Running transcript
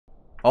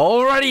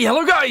Alrighty,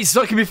 hello guys,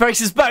 welcome your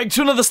faces back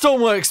to another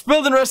Stormworks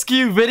build and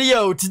rescue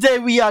video. Today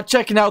we are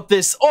checking out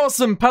this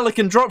awesome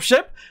Pelican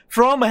Dropship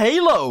from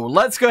Halo.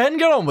 Let's go ahead and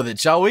get on with it,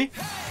 shall we?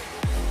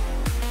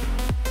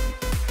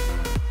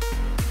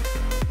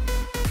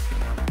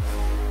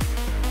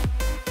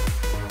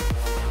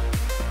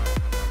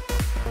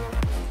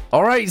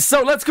 Alright,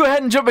 so let's go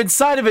ahead and jump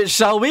inside of it,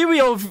 shall we? We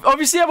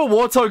obviously have a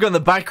Warthog on the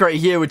back right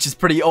here, which is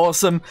pretty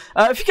awesome.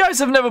 If you guys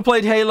have never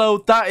played Halo,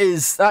 that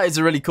is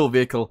a really cool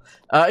vehicle.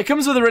 It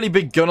comes with a really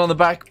big gun on the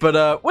back,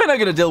 but we're not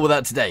going to deal with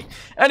that today.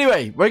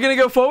 Anyway, we're going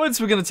to go forwards.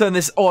 We're going to turn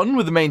this on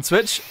with the main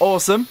switch.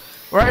 Awesome.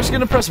 We're actually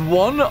going to press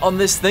 1 on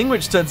this thing,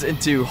 which turns it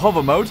into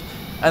hover mode.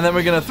 And then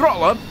we're going to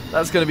throttle up.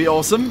 That's going to be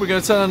awesome. We're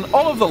going to turn on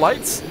all of the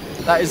lights.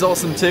 That is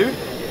awesome too.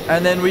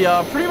 And then we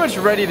are pretty much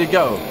ready to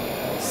go.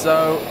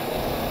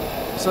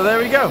 So there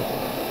we go.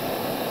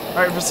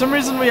 Alright, for some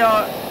reason we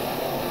are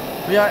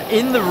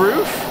in the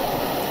roof.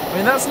 I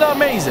mean, that's not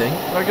amazing,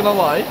 not gonna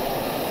lie.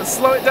 Let's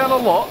slow it down a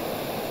lot.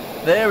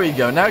 There we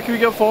go. Now can we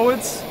go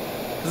forwards?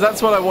 Because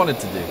that's what I wanted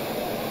to do.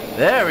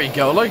 There we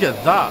go. Look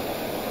at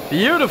that.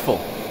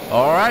 Beautiful.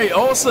 Alright,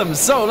 awesome.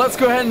 So let's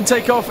go ahead and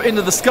take off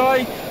into the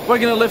sky. We're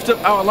gonna lift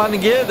up our landing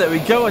gear. There we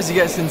go. As you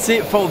guys can see,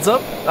 it folds up.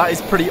 That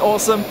is pretty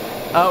awesome.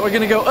 We're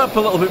gonna go up a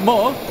little bit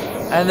more.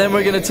 And then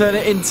we're gonna turn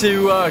it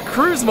into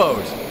cruise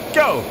mode.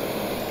 Go!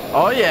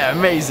 Oh yeah,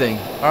 amazing.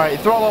 Alright,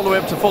 throttle all the way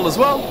up to full as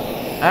well.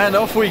 And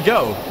off we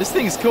go. This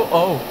thing's cool.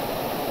 Oh.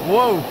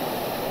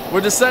 Whoa. We're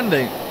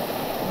descending.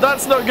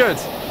 That's not good.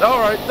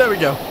 Alright, there we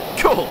go.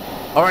 Cool.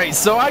 Alright,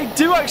 so I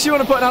do actually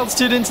want to put an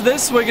altitude into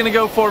this. We're going to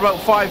go for about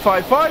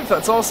 555.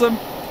 That's awesome.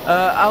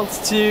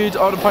 Altitude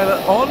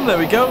autopilot on. There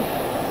we go.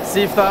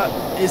 See if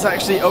that is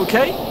actually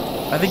okay.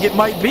 I think it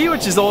might be,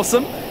 which is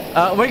awesome.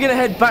 We're going to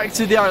head back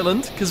to the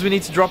island because we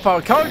need to drop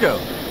our cargo,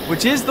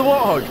 which is the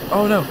Warthog.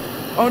 Oh no.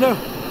 Oh no.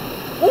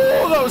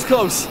 Oh, that was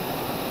close.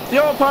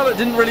 The autopilot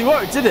didn't really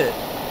work, did it?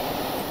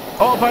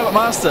 Autopilot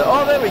master.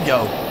 Oh, there we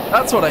go.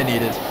 That's what I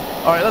needed.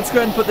 Alright, let's go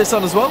ahead and put this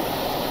on as well.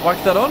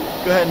 Whack that on.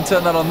 Go ahead and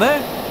turn that on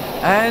there.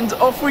 And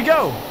off we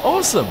go.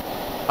 Awesome.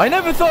 I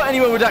never thought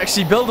anyone would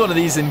actually build one of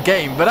these in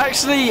game, but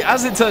actually,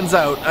 as it turns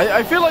out,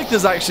 I feel like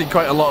there's actually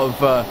quite a lot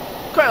of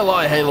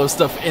Halo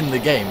stuff in the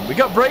game. We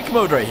got brake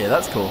mode right here.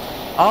 That's cool.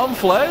 Arm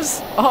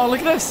flares. Oh,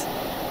 look at this.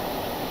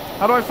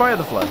 How do I fire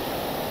the flare?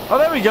 Oh,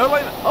 there we go.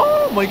 Like,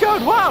 oh my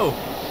god, wow.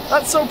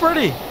 That's so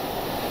pretty.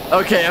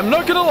 Okay, I'm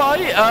not gonna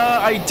lie.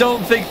 I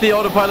don't think the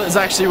autopilot is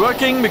actually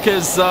working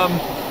because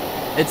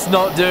it's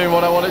not doing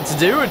what I want it to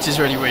do, which is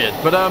really weird.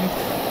 But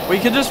we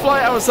can just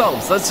fly it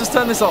ourselves. Let's just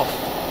turn this off.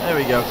 There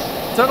we go.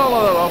 Turn all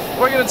of that off.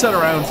 We're gonna turn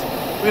around.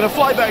 We're gonna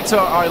fly back to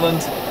our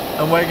island,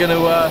 and we're gonna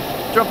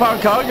drop our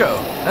cargo,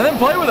 and then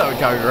play with our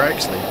cargo.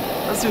 Actually,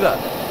 let's do that.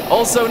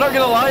 Also, not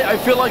gonna lie, I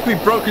feel like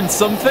we've broken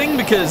something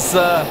because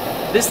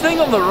this thing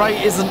on the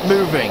right isn't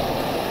moving.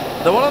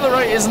 The one on the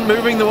right isn't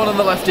moving, the one on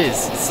the left is.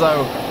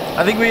 So,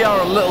 I think we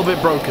are a little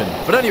bit broken.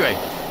 But anyway,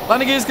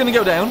 landing gear is going to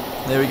go down.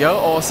 There we go,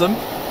 awesome.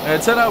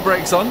 Turn our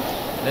brakes on.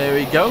 There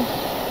we go.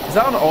 Is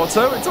that on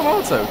auto? It's on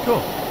auto,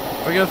 cool.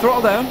 We're going to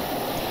throttle down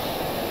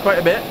quite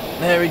a bit.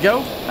 There we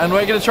go. And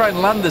we're going to try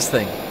and land this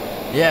thing.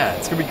 Yeah,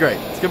 it's going to be great.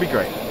 It's going to be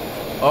great.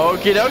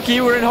 Okie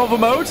dokie, we're in hover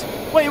mode.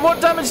 Wait,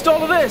 what damaged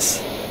all of this?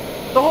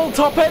 The whole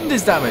top end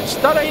is damaged.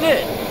 That ain't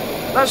it.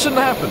 That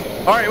shouldn't happen.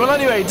 Alright, well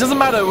anyway, it doesn't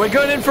matter. We're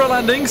going in for a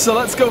landing, so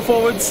let's go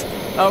forwards.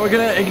 We're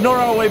going to ignore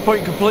our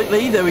waypoint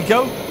completely. There we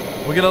go.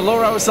 We're going to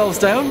lower ourselves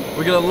down.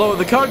 We're going to lower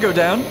the cargo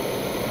down.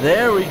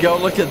 There we go.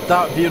 Look at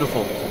that.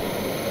 Beautiful.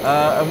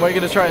 And we're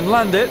going to try and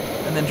land it,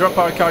 and then drop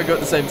our cargo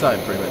at the same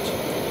time, pretty much.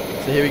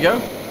 So here we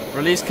go.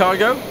 Release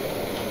cargo.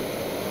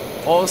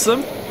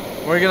 Awesome.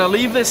 We're going to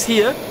leave this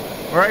here.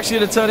 We're actually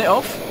going to turn it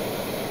off.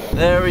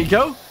 There we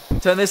go.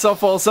 Turn this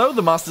off also,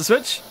 the master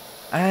switch.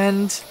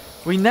 And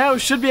we now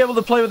should be able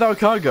to play with our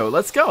cargo.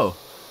 Let's go.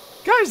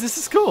 Guys, this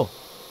is cool.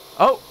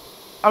 Oh,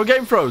 our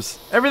game froze.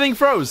 Everything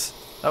froze.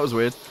 That was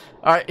weird.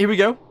 Alright, here we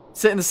go.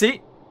 Sit in the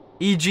seat.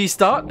 EG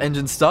start.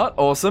 Engine start.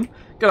 Awesome.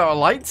 Got our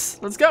lights.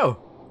 Let's go.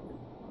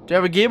 Do you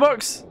have a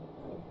gearbox?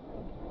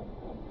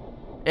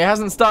 It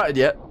hasn't started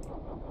yet.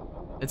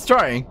 It's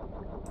trying.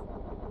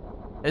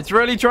 It's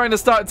really trying to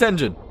start its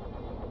engine.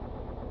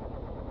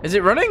 Is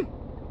it running?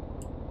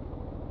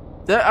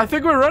 I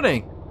think we're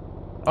running.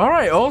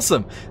 Alright,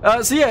 awesome.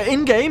 So yeah,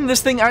 in-game,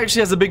 this thing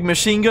actually has a big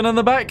machine gun on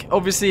the back.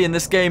 Obviously, in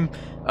this game,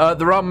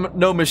 there are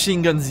no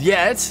machine guns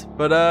yet,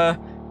 but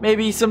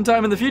maybe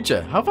sometime in the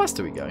future. How fast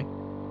are we going?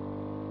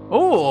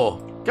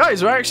 Oh,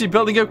 guys, we're actually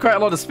building up quite a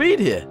lot of speed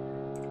here.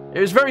 It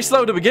was very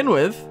slow to begin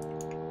with,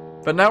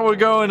 but now we're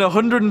going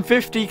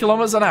 150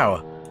 kilometers an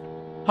hour.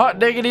 Hot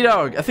diggity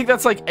dog. I think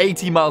that's like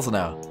 80 miles an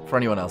hour for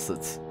anyone else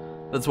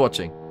that's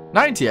watching.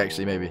 90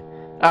 actually, maybe.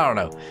 I don't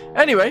know.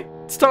 Anyway,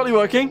 it's totally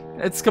working.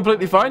 It's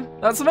completely fine.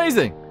 That's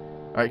amazing.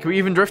 Alright, can we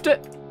even drift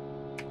it?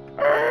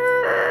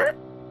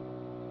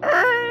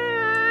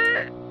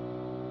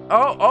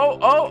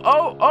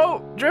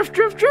 Oh.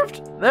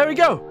 Drift. There we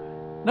go.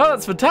 No,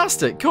 that's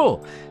fantastic.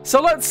 Cool.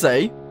 So let's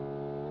say...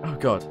 Oh,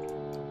 God.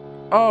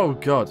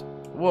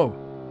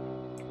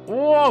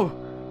 Whoa.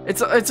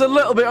 It's a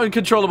little bit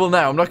uncontrollable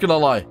now, I'm not gonna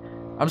lie.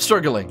 I'm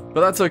struggling,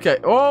 but that's okay.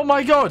 Oh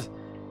my god!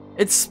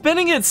 It's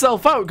spinning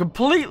itself out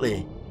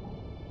completely.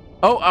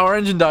 Oh, our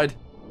engine died.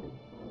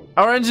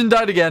 Our engine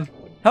died again.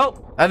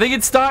 Help! I think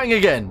it's starting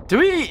again. Do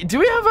we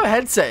have a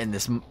headset in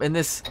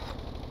this?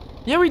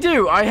 Yeah, we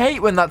do. I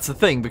hate when that's a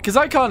thing because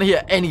I can't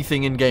hear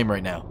anything in game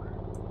right now.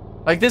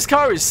 Like, this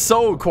car is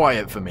so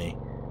quiet for me.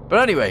 But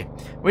anyway,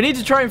 we need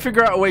to try and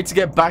figure out a way to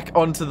get back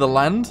onto the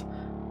land,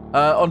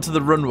 onto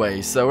the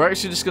runway. So we're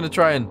actually just going to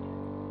try and,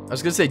 I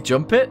was going to say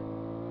jump it,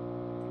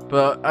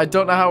 but I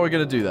don't know how we're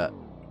going to do that.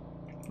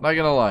 Not going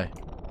to lie.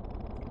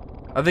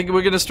 I think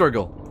we're going to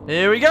struggle.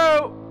 Here we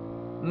go.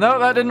 No,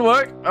 that didn't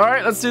work. All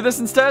right, let's do this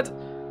instead.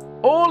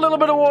 Oh, a little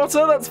bit of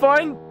water. That's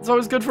fine. It's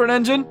always good for an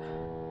engine.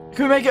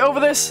 Can we make it over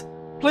this?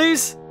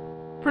 Please?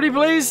 Pretty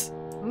please?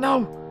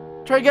 No.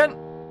 Try again.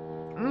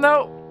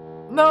 No.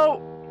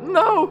 No.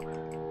 No.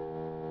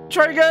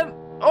 Try again.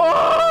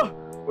 Oh!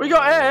 We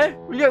got air.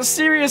 We got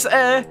serious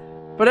air.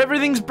 But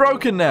everything's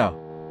broken now.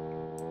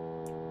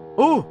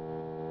 Oh.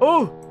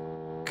 Oh.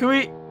 Can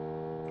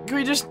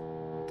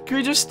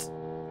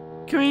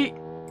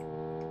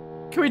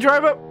we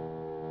drive up?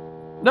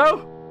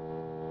 No.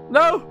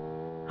 No.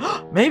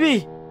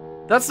 Maybe.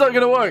 That's not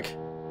going to work.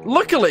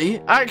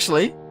 Luckily,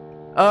 actually,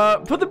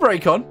 put the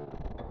brake on.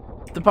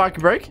 The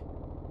parking brake.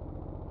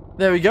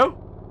 There we go.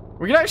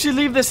 We can actually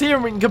leave this here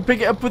and we can come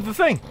pick it up with the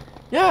thing.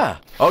 Yeah.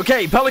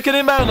 Okay, Pelican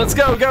inbound. Let's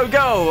go, go,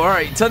 go. All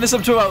right, turn this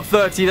up to about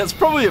 30. That's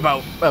probably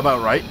about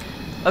right.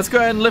 Let's go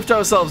ahead and lift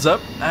ourselves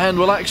up. And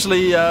we'll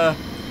actually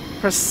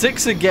press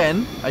 6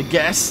 again, I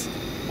guess.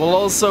 We'll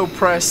also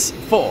press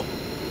 4.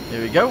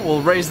 Here we go.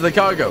 We'll raise the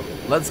cargo.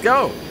 Let's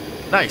go.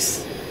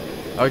 Nice.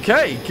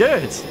 Okay,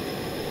 good.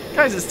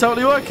 Guys, it's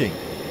totally working.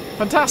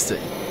 Fantastic.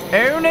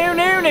 Oh, no,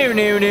 no, no,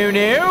 no, no,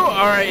 no.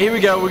 All right, here we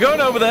go. We're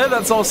going over there.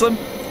 That's awesome.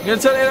 I'm going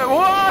to turn it up.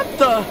 What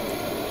the?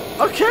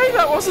 Okay,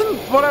 that wasn't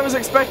what I was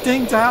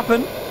expecting to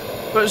happen.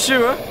 But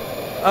sure.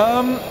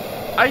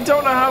 I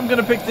don't know how I'm going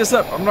to pick this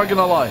up. I'm not going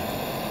to lie.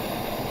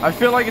 I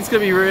feel like it's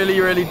going to be really,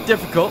 really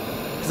difficult.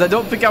 Because I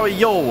don't think our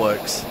yaw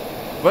works.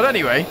 But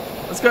anyway,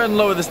 let's go ahead and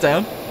lower this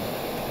down.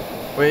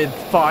 With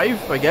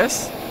 5, I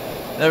guess.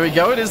 There we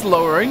go. It is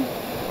lowering.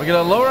 We're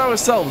going to lower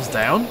ourselves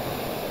down.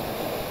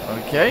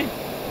 Okay.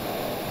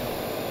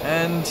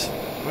 And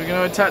we're going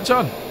to attach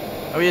on.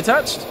 Are we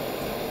attached?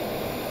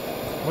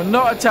 We're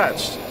not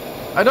attached.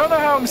 I don't know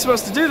how I'm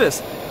supposed to do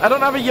this. I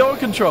don't have a yaw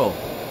control.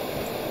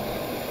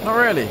 Not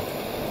really.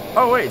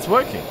 Oh, wait. It's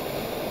working.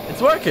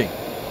 It's working.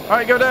 All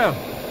right, go down.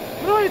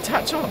 How do I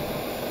attach on?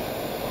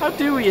 How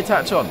do we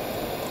attach on?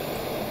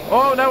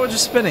 Oh, now we're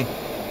just spinning.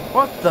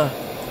 What the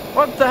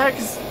heck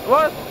is...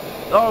 What?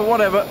 Oh,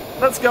 whatever.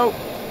 Let's go.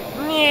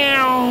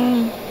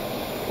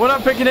 We're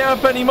not picking it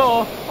up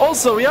anymore.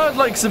 Also, we are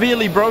like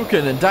severely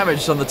broken and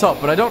damaged on the top,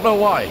 but I don't know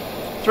why.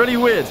 It's really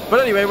weird. But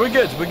anyway, we're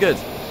good. We're good.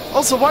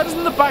 Also, why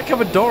doesn't the back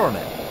have a door on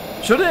it?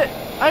 Should it?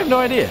 I have no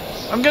idea.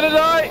 I'm gonna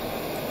die.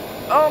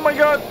 Oh my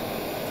god.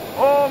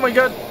 Oh my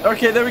god.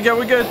 Okay, there we go.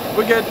 We're good.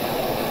 We're good.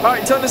 All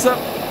right, turn this up.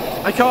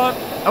 I can't.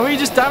 Are we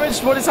just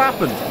damaged? What has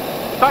happened?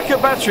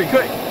 Backup battery,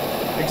 quick.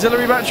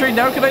 Auxiliary battery.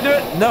 Now can I do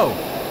it? No.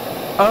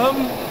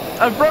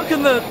 I've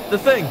broken the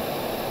thing.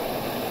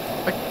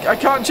 I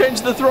can't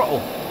change the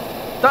throttle.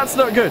 That's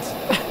not good.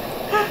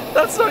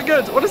 That's not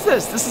good. What is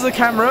this? This is a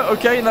camera,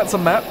 okay, and that's a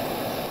map.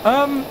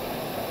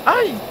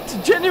 I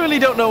genuinely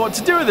don't know what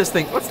to do with this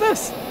thing. What's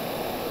this?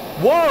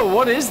 Whoa,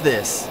 what is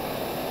this?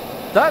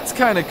 That's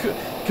kind of cool.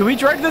 Can we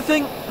drag the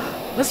thing?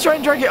 Let's try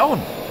and drag it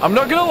on. I'm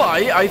not gonna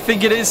lie, I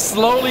think it is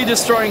slowly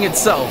destroying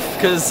itself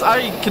because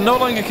I can no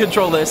longer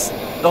control this.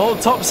 The whole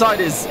top side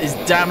is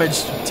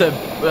damaged to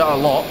a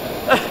lot.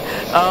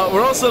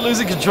 We're also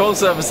losing control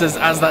surfaces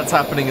as that's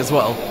happening as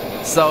well.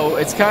 So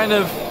it's kind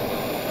of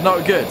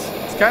not good.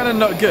 It's kind of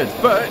not good.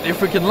 But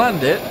if we can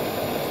land it,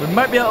 we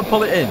might be able to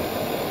pull it in.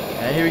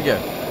 Okay, here we go.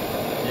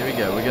 Here we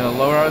go. We're going to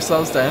lower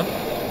ourselves down.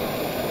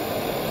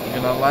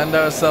 We're going to land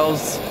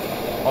ourselves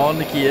on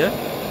here.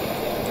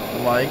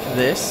 Like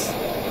this.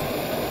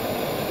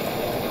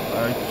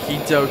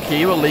 Okie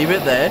dokie. We'll leave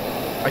it there.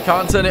 I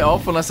can't turn it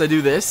off unless I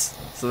do this.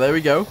 So there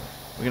we go.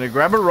 We're going to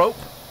grab a rope.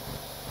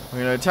 We're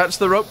going to attach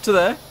the rope to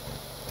there.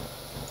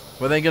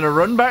 We're then going to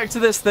run back to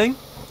this thing.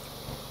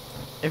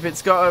 If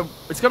it's got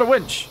a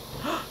winch.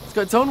 It's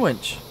got its own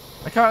winch.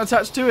 I can't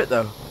attach to it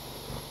though.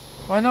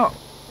 Why not?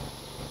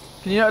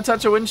 Can you not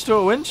attach a winch to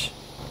a winch?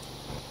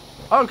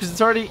 Oh, because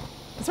it's already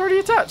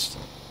attached.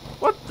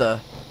 What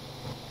the?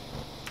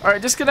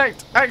 Alright,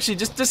 disconnect. Actually,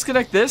 just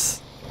disconnect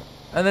this.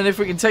 And then if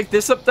we can take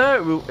this up there,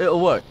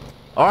 it'll work.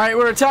 Alright,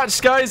 we're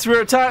attached, guys.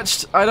 We're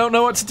attached. I don't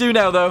know what to do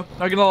now though.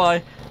 Not gonna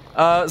lie.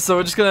 So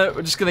we're just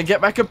gonna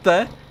get back up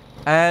there.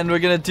 And we're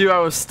gonna do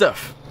our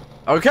stuff.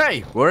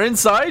 Okay, we're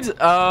inside.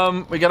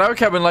 We got our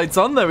cabin lights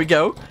on. There we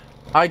go.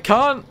 I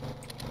don't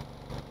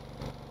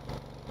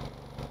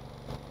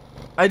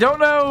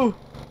know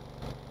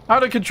how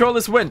to control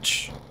this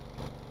winch.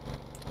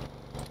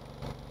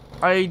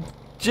 I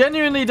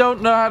genuinely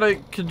don't know how to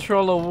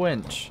control a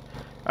winch.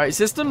 Alright,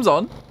 system's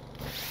on.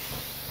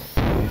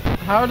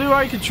 How do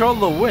I control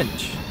the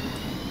winch?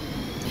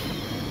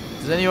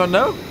 Does anyone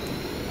know?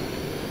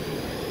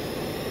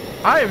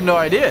 I have no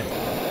idea.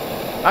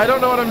 I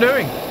don't know what I'm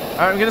doing. Alright,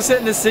 I'm going to sit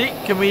in this seat.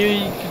 Can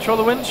we control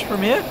the winch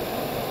from here?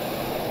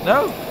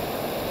 No?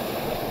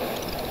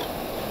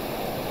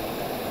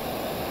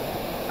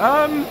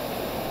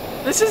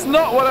 This is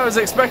not what I was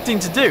expecting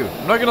to do.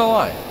 I'm not going to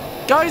lie.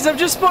 Guys, I've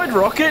just spotted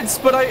rockets,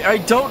 but I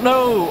don't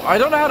know. I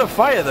don't know how to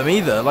fire them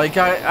either. Like,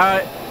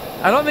 I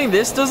don't think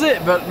this does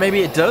it, but maybe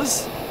it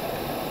does.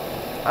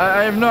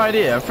 I have no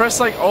idea. I've pressed,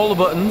 like, all the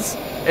buttons.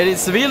 It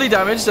is severely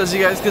damaged, as you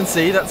guys can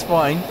see. That's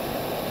fine.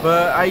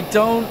 But I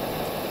don't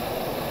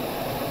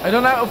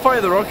know how to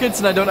fire the rockets,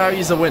 and I don't know how to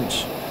use a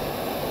winch.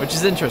 Which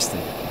is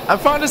interesting. I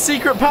found a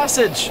secret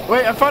passage.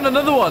 Wait, I found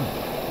another one.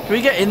 Can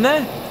we get in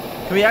there?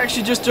 Can we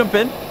actually just jump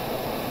in?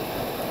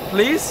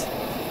 Please?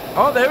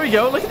 Oh, there we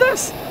go. Look at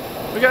this.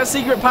 We got a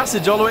secret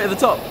passage all the way to the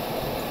top.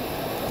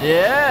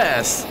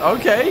 Yes.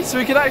 Okay, so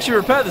we can actually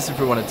repair this if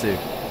we wanted to.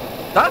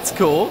 That's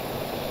cool.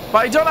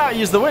 But I don't know how to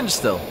use the winch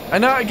still. I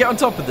know how to get on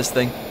top of this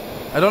thing.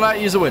 I don't know how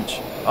to use a winch.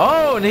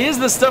 Oh, and here's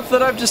the stuff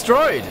that I've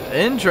destroyed.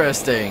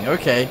 Interesting.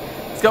 Okay.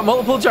 It's got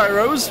multiple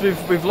gyros.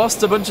 We've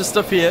lost a bunch of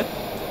stuff here.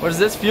 What is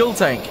this? Fuel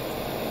tank.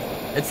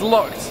 It's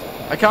locked.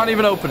 I can't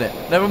even open it.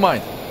 Never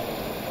mind.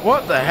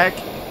 What the heck?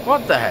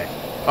 What the heck?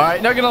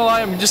 Alright, not gonna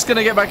lie, I'm just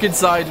gonna get back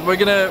inside. We're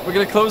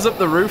gonna close up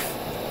the roof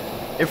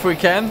if we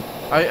can.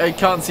 I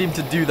can't seem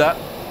to do that.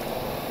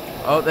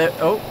 Oh, there.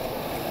 Oh.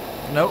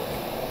 No.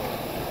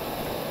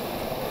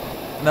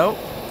 No.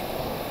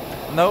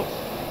 No.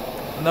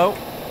 No.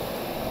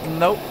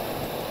 No.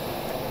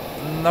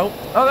 No.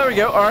 Oh, there we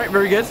go. Alright,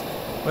 very good.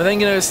 We're then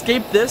gonna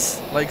escape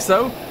this, like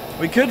so.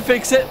 We could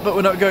fix it, but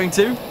we're not going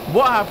to.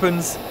 What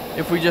happens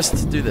if we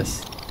just do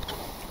this?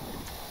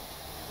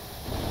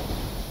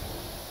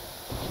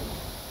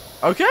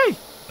 Okay,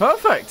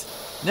 perfect.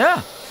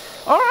 Yeah.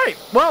 Alright,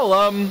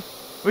 well,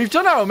 we've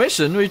done our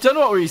mission. We've done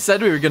what we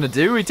said we were going to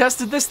do. We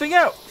tested this thing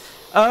out.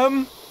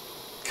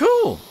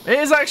 Cool. It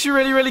is actually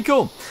really, really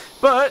cool.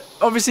 But,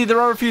 obviously, there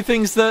are a few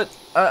things that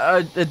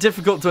are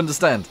difficult to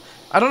understand.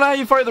 I don't know how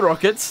you fire the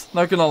rockets,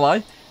 not going to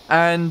lie.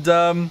 And,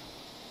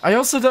 I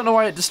also don't know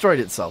why it destroyed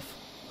itself.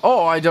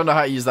 Oh, I don't know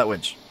how to use that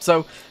winch.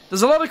 So,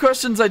 there's a lot of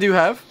questions I do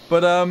have.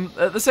 But,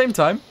 at the same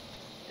time,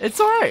 it's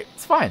alright.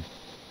 It's fine.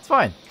 It's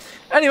fine.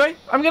 Anyway,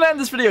 I'm going to end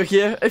this video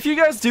here. If you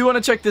guys do want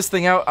to check this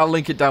thing out, I'll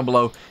link it down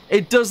below.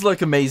 It does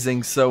look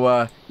amazing,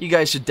 so you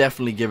guys should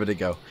definitely give it a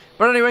go.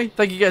 But anyway,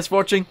 thank you guys for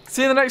watching.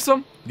 See you in the next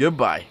one.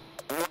 Goodbye.